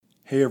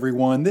Hey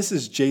everyone, this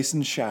is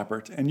Jason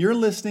Schappert, and you're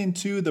listening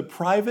to the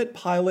Private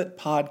Pilot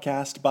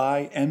Podcast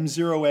by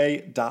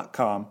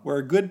M0A.com, where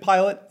a good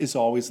pilot is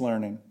always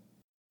learning.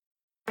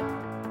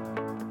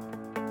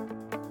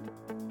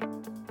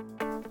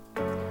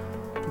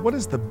 What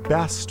is the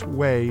best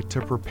way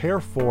to prepare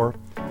for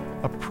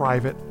a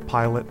private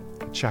pilot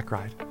check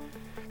ride?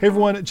 Hey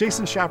everyone,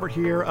 Jason Schappert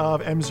here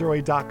of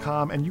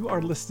M0A.com, and you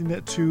are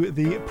listening to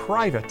the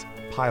Private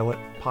Pilot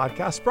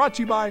Podcast, brought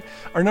to you by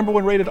our number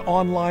one rated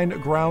online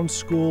ground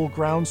school,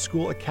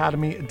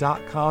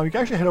 groundschoolacademy.com. You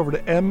can actually head over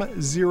to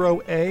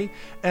M0A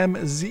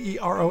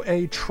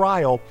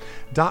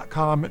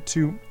trial.com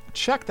to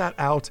check that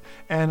out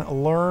and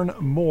learn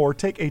more.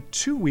 Take a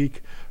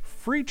 2-week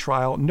free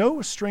trial,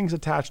 no strings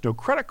attached, no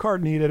credit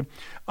card needed,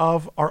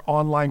 of our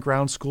online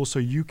ground school, so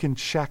you can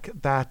check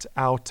that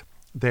out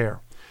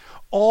there.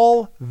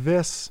 All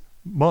this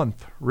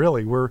month,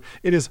 really,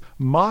 it is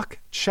Mock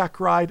Check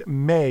Ride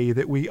May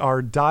that we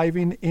are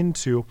diving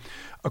into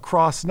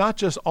across not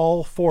just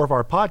all 4 of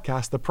our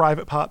podcasts, the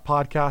Private Pilot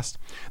Podcast,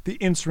 the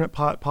Instrument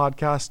Pilot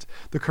Podcast,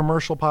 the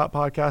Commercial Pilot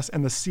Podcast,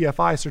 and the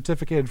CFI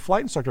Certificated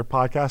Flight Instructor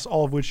Podcast,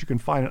 all of which you can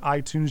find on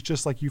iTunes,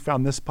 just like you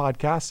found this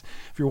podcast.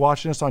 If you're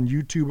watching us on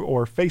YouTube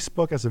or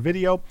Facebook as a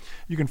video,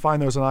 you can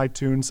find those on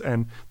iTunes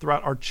and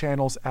throughout our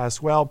channels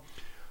as well.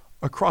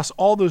 Across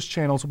all those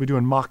channels, we'll be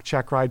doing mock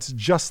check rides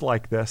just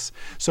like this.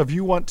 So if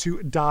you want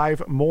to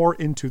dive more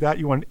into that,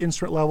 you want an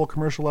instrument level,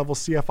 commercial level,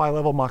 CFI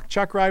level mock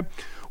check ride,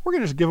 we're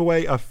going to just give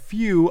away a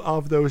few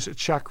of those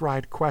check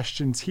ride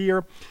questions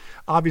here.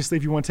 Obviously,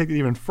 if you want to take it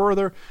even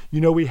further,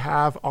 you know we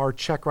have our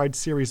check ride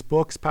series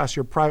books, Pass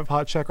Your Private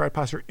Pilot Check Ride,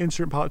 Pass Your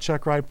Instrument Pilot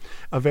Check Ride,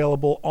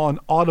 available on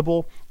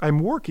Audible. I'm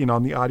working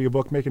on the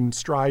audiobook, making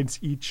strides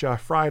each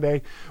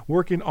Friday,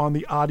 working on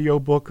the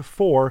audiobook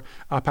for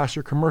Pass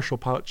Your Commercial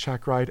Pilot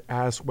Check Ride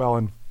as well.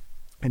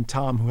 And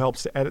Tom, who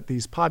helps to edit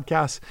these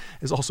podcasts,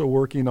 is also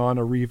working on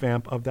a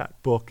revamp of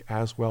that book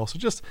as well. So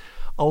just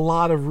a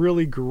lot of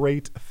really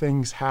great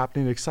things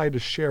happening. Excited to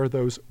share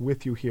those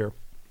with you here.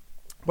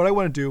 What I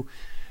want to do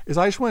is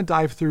I just want to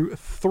dive through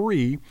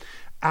 3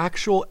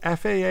 actual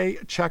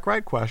FAA check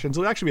ride questions.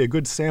 It'll actually be a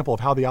good sample of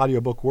how the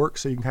audiobook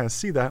works, so you can kind of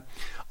see that.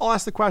 I'll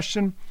ask the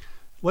question,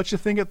 let you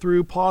think it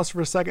through, pause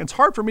for a second. It's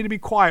hard for me to be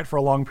quiet for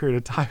a long period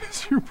of time,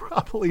 as you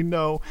probably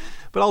know,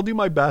 but I'll do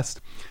my best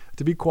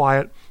to be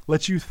quiet,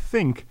 let you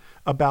think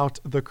about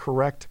the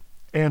correct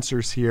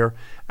answers here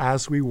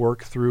as we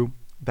work through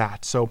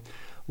that. So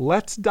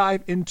let's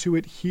dive into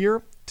it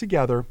here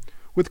together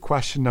with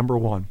question number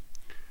 1.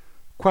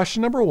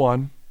 Question number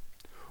 1,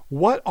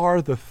 what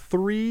are the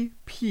 3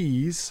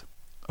 P's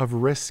of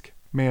risk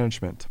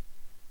management?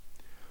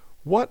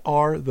 What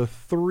are the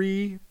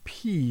 3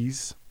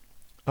 P's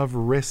of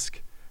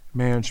risk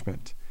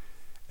management?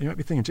 And you might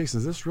be thinking, Jason,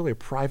 is this really a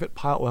private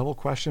pilot level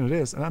question? It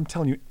is. And I'm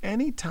telling you,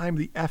 anytime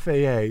the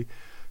FAA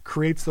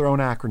creates their own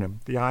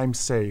acronym, the I'm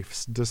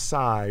Safes,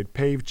 DECIDE,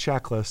 PAVE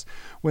checklist,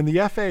 when the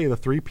FAA, the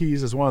 3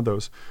 P's is one of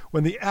those,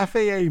 when the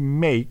FAA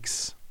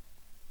makes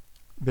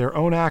their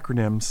own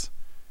acronyms,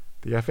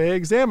 the FAA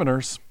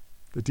examiners,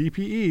 the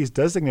DPEs,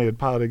 designated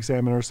pilot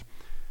examiners,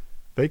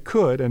 they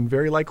could and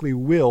very likely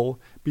will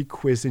be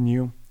quizzing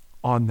you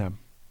on them.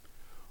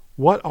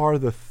 What are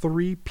the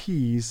 3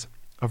 P's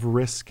of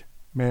risk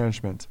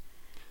management?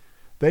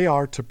 They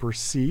are to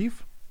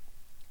perceive,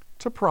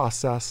 to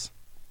process,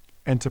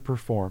 and to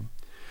perform.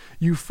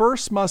 You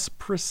first must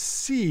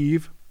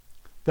perceive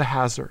the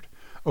hazard.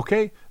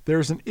 Okay,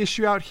 there's an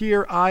issue out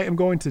here. I am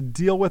going to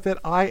deal with it.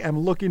 I am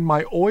looking,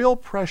 my oil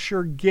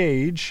pressure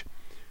gauge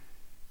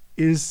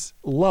is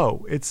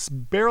low. It's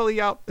barely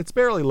low. It's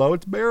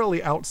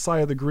barely outside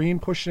of the green,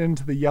 pushing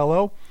into the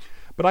yellow.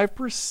 But I've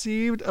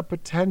perceived a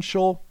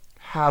potential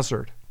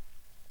hazard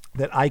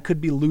that I could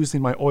be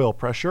losing my oil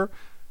pressure,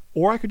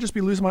 or I could just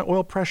be losing my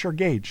oil pressure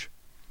gauge.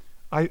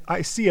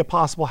 I see a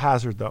possible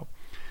hazard though.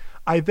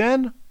 I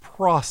then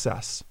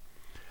process.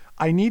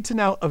 I need to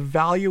now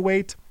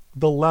evaluate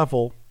the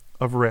level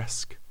of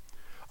risk.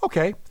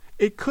 Okay,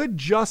 it could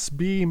just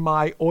be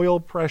my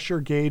oil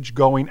pressure gauge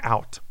going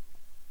out.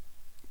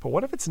 But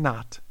what if it's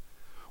not?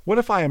 What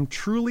if I am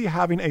truly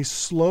having a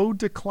slow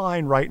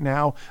decline right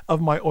now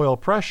of my oil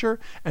pressure,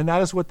 and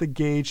that is what the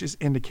gauge is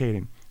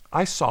indicating?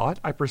 I saw it.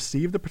 I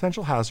perceived the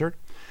potential hazard.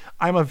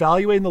 I'm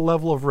evaluating the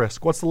level of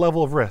risk. What's the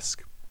level of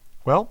risk?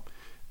 Well,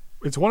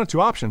 it's one of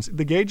 2 options.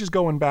 The gauge is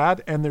going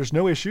bad and there's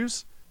no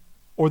issues,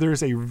 or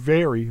there's a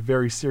very,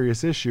 very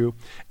serious issue,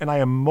 and I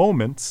am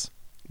moments,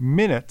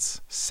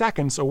 minutes,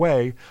 seconds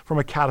away from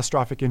a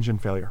catastrophic engine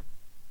failure.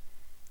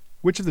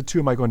 Which of the 2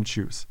 am I going to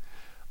choose?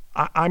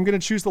 I'm going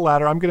to choose the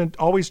latter. I'm going to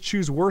always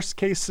choose worst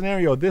case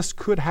scenario. This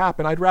could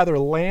happen. I'd rather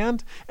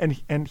land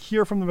and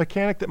hear from the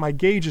mechanic that my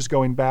gauge is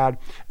going bad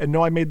and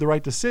know I made the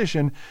right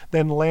decision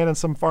than land in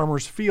some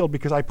farmer's field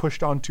because I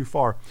pushed on too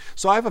far.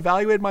 So I've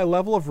evaluated my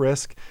level of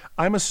risk.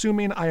 I'm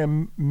assuming I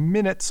am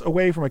minutes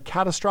away from a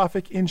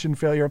catastrophic engine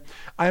failure.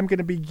 I'm going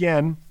to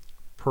begin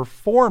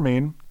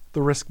performing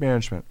the risk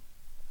management.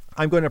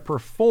 I'm going to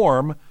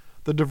perform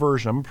the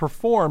diversion. I'm going to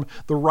perform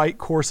the right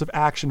course of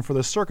action for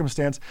this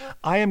circumstance.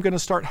 I am going to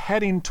start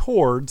heading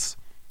towards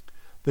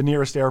the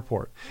nearest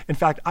airport. In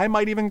fact, I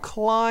might even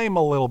climb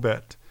a little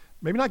bit.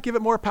 Maybe not give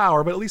it more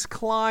power, but at least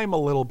climb a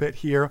little bit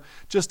here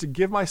just to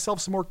give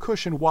myself some more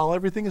cushion while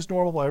everything is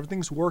normal, while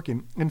everything's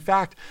working. In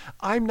fact,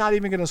 I'm not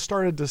even going to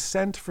start a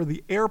descent for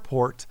the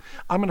airport.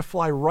 I'm going to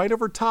fly right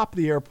over top of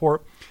the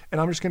airport, and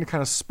I'm just going to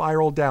kind of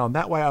spiral down.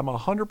 That way I'm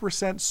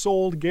 100%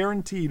 sold,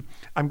 guaranteed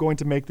I'm going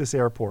to make this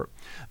airport.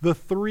 The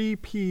 3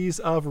 P's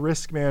of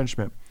risk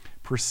management: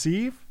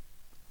 perceive,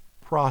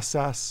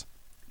 process,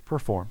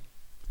 perform.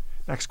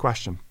 Next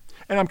question.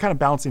 And I'm kind of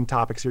bouncing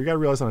topics here. You got to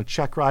realize on a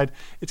check ride,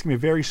 it's going to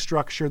be very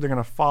structured. They're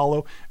going to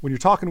follow. When you're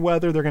talking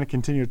weather, they're going to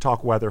continue to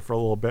talk weather for a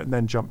little bit and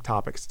then jump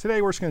topics.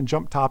 Today, we're just going to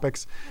jump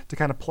topics to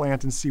kind of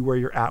plant and see where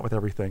you're at with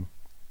everything.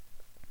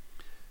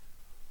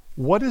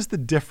 What is the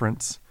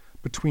difference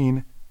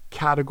between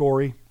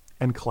category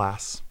and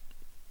class?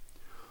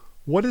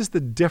 What is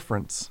the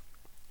difference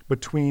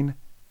between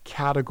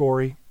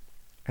category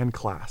and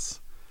class?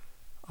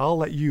 I'll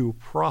let you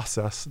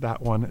process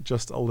that one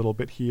just a little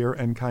bit here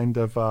and kind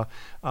of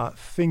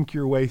think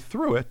your way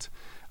through it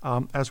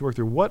as we work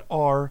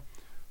through.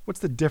 What's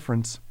the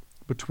difference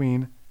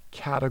between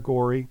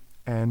category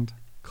and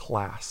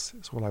class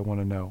is what I want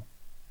to know.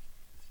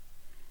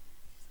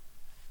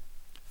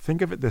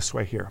 Think of it this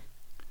way here.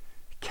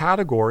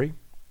 Category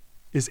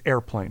is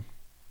airplane.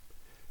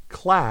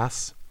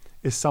 Class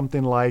is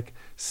something like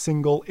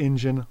single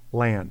engine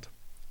land.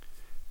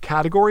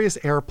 Category is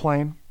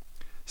airplane.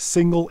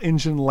 Single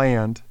engine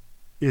land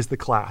is the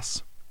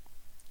class.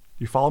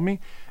 You follow me?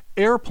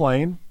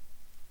 Airplane,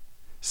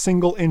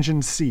 single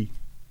engine sea.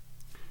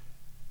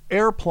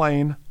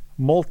 Airplane,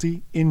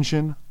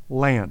 multi-engine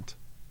land.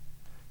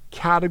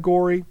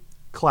 Category,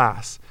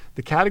 class.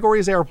 The category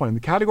is airplane. The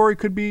category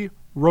could be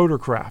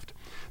rotorcraft.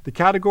 The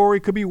category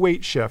could be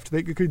weight shift.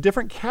 They could be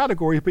different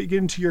categories, but you get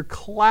into your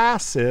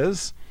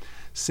classes: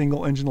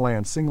 single engine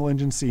land, single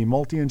engine sea,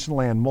 multi-engine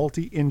land,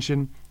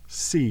 multi-engine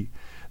sea.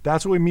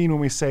 That's what we mean when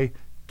we say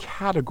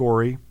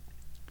category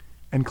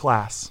and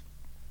class.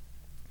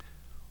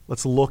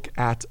 Let's look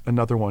at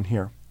another one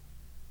here.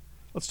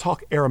 Let's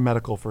talk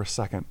aeromedical for a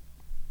second.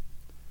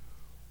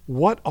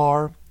 What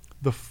are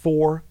the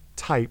 4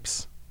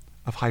 types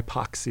of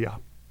hypoxia?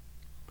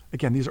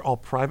 Again, these are all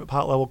private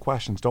pilot level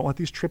questions. Don't let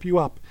these trip you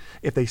up.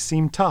 If they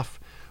seem tough,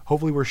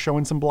 hopefully we're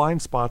showing some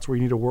blind spots where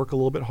you need to work a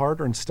little bit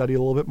harder and study a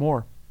little bit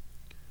more.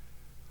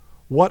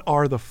 What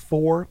are the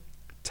 4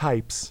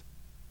 types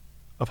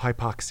of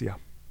hypoxia?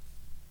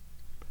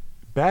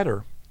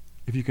 Better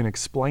if you can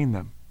explain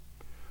them.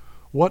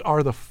 What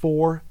are the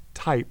 4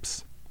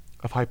 types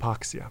of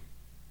hypoxia?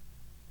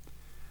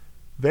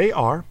 They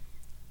are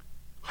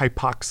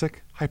hypoxic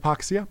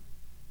hypoxia,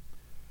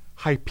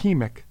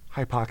 hypemic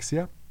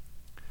hypoxia,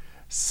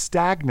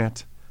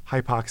 stagnant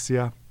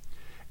hypoxia,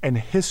 and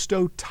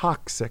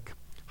histotoxic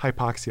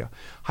hypoxia.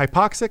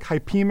 Hypoxic,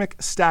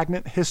 hypemic,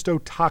 stagnant,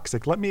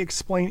 histotoxic. Let me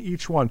explain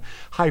each one.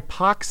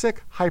 Hypoxic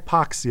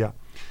hypoxia.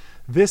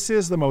 This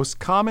is the most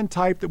common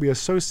type that we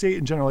associate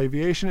in general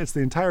aviation. It's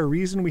the entire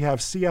reason we have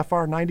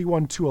CFR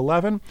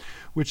 91-211,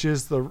 which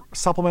is the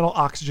supplemental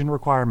oxygen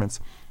requirements.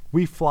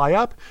 We fly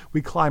up,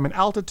 we climb an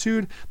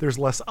altitude, there's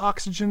less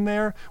oxygen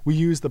there. We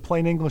use the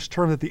plain English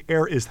term that the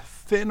air is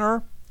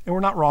thinner, and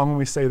we're not wrong when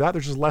we say that.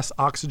 There's just less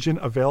oxygen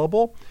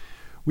available.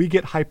 We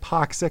get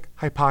hypoxic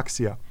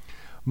hypoxia.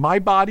 My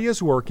body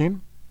is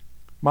working.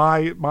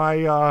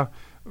 My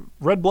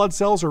red blood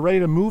cells are ready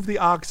to move the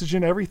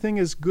oxygen. Everything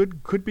is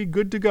good, could be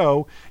good to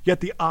go, yet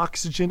the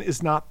oxygen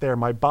is not there.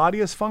 My body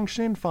is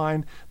functioning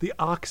fine. The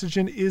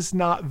oxygen is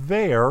not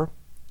there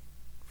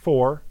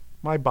for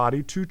my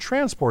body to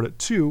transport it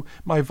to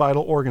my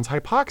vital organs.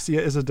 Hypoxia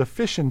is a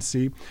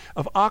deficiency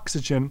of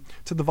oxygen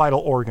to the vital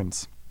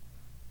organs.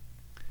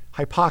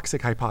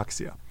 Hypoxic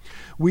hypoxia.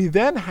 We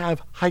then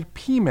have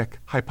hypemic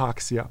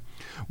hypoxia.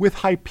 With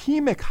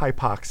hypemic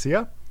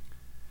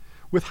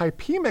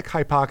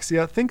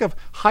hypoxia, think of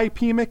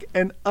hypemic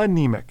and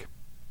anemic.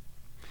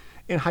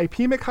 In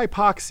hypemic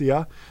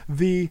hypoxia,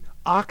 the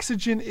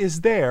oxygen is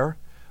there,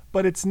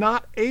 but it's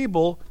not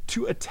able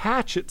to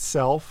attach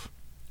itself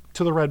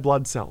to the red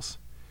blood cells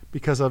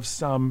because of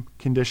some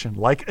condition,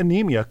 like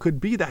anemia could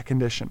be that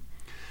condition.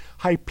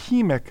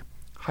 Hypemic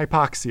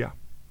hypoxia.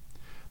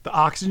 The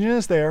oxygen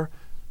is there,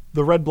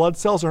 the red blood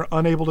cells are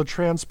unable to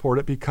transport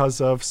it because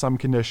of some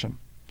condition.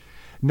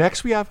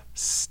 Next, we have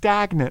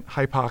stagnant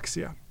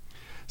hypoxia.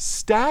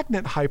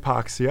 Stagnant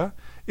hypoxia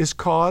is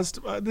caused,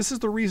 this is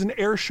the reason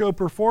air show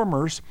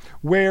performers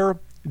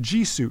wear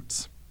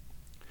G-suits.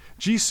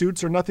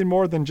 G-suits are nothing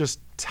more than just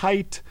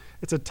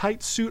it's a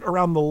tight suit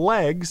around the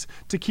legs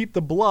to keep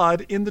the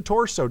blood in the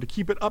torso, to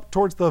keep it up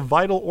towards the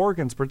vital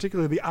organs,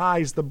 particularly the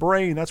eyes, the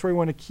brain. That's where we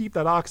want to keep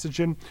that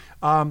oxygen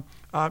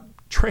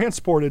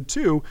transported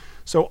to,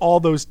 so all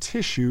those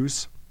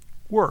tissues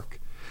work.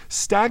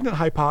 Stagnant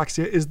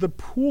hypoxia is the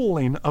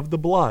pooling of the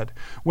blood.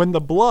 When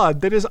the blood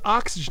that is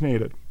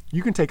oxygenated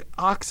You can take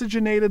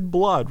oxygenated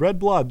blood, red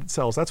blood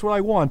cells, that's what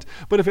I want,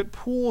 but if it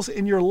pools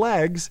in your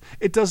legs,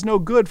 it does no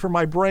good for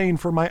my brain,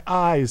 for my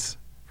eyes,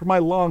 for my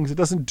lungs. It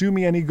doesn't do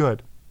me any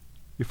good.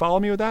 You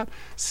follow me with that?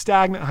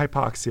 Stagnant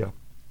hypoxia.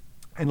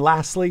 And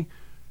lastly,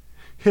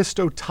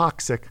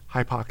 histotoxic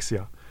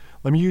hypoxia.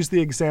 Let me use the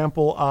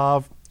example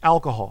of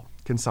alcohol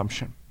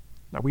consumption.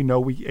 Now we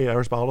know 8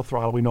 hours bottle to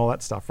throttle, we know all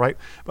that stuff, right?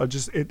 But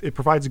just it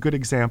provides a good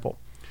example.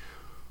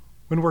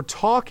 When we're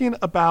talking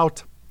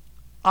about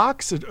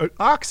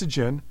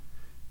oxygen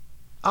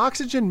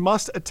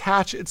must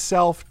attach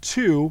itself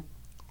to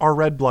our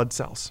red blood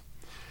cells.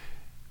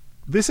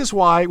 This is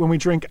why when we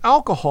drink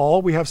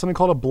alcohol, we have something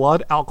called a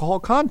blood alcohol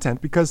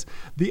content, because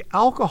the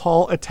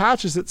alcohol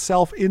attaches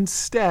itself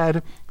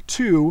instead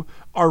to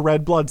our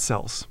red blood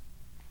cells,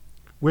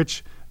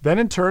 which then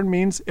in turn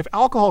means if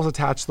alcohol is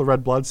attached to the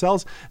red blood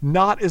cells,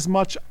 not as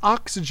much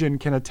oxygen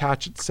can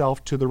attach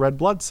itself to the red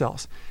blood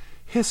cells.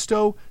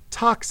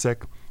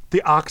 Histotoxic,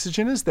 the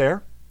oxygen is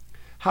there.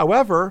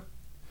 However,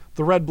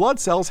 the red blood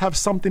cells have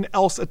something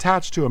else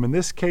attached to them, in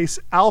this case,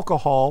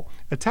 alcohol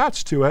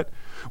attached to it,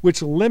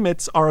 which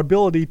limits our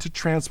ability to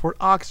transport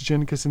oxygen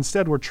because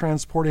instead we're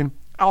transporting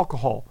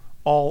alcohol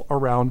all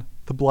around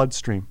the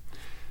bloodstream.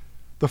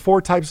 The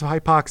 4 types of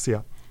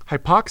hypoxia: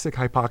 hypoxic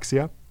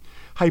hypoxia,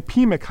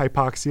 hypemic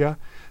hypoxia,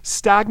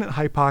 stagnant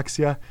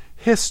hypoxia,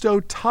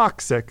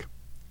 histotoxic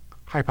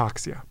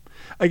hypoxia.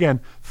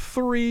 Again,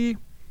 3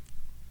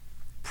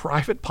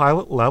 private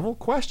pilot level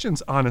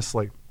questions,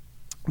 honestly.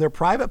 They're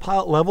private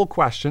pilot level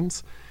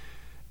questions,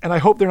 and I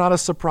hope they're not a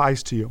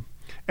surprise to you.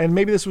 And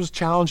maybe this was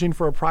challenging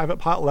for a private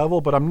pilot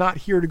level, but I'm not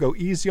here to go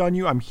easy on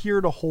you. I'm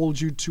here to hold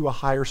you to a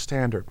higher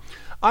standard.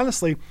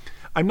 Honestly,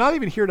 I'm not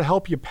even here to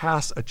help you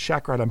pass a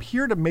check ride. I'm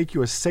here to make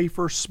you a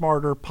safer,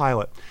 smarter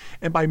pilot.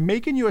 And by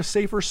making you a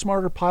safer,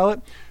 smarter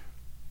pilot,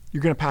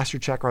 you're going to pass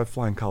your check ride with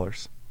flying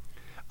colors.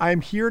 I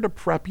am here to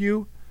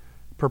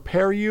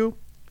prepare you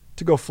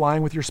to go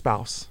flying with your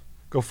spouse,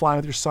 go flying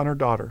with your son or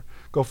daughter,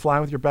 go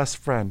flying with your best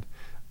friend,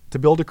 to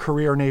build a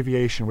career in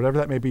aviation, whatever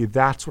that may be.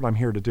 That's what I'm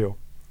here to do.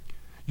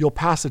 You'll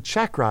pass a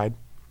check ride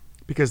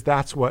because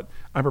that's what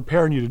I'm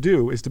preparing you to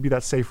do, is to be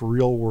that safe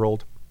real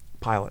world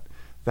pilot.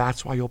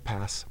 That's why you'll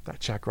pass that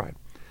check ride.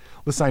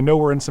 Listen, I know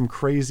we're in some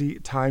crazy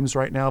times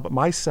right now, but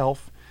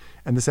myself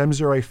and this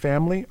M0A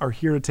family are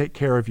here to take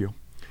care of you.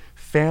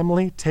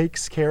 Family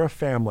takes care of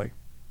family.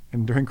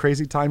 And during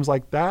crazy times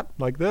like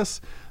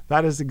this,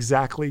 that is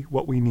exactly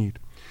what we need.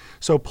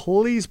 So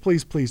please,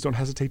 please, please don't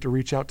hesitate to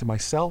reach out to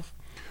myself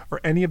or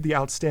any of the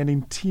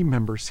outstanding team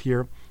members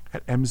here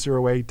at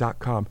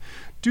m0a.com.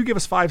 Do give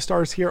us 5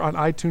 stars here on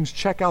iTunes.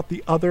 Check out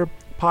the other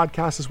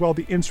podcasts as well,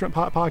 the Instrument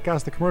Pot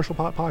Podcast, the Commercial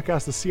Pot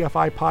Podcast, the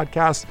CFI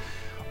Podcast.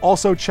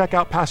 Also, check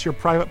out Pass Your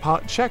Private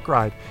Pot Check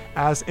Ride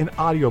as an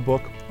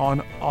audiobook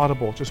on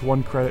Audible. Just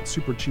 1 credit,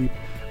 super cheap,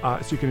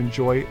 so you can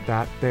enjoy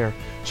that there.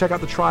 Check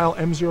out the trial,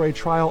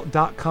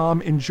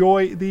 m0atrial.com.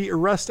 Enjoy the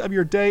rest of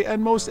your day,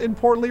 and most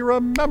importantly,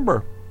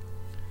 remember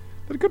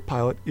that a good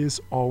pilot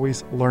is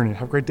always learning.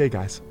 Have a great day,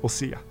 guys. We'll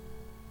see ya.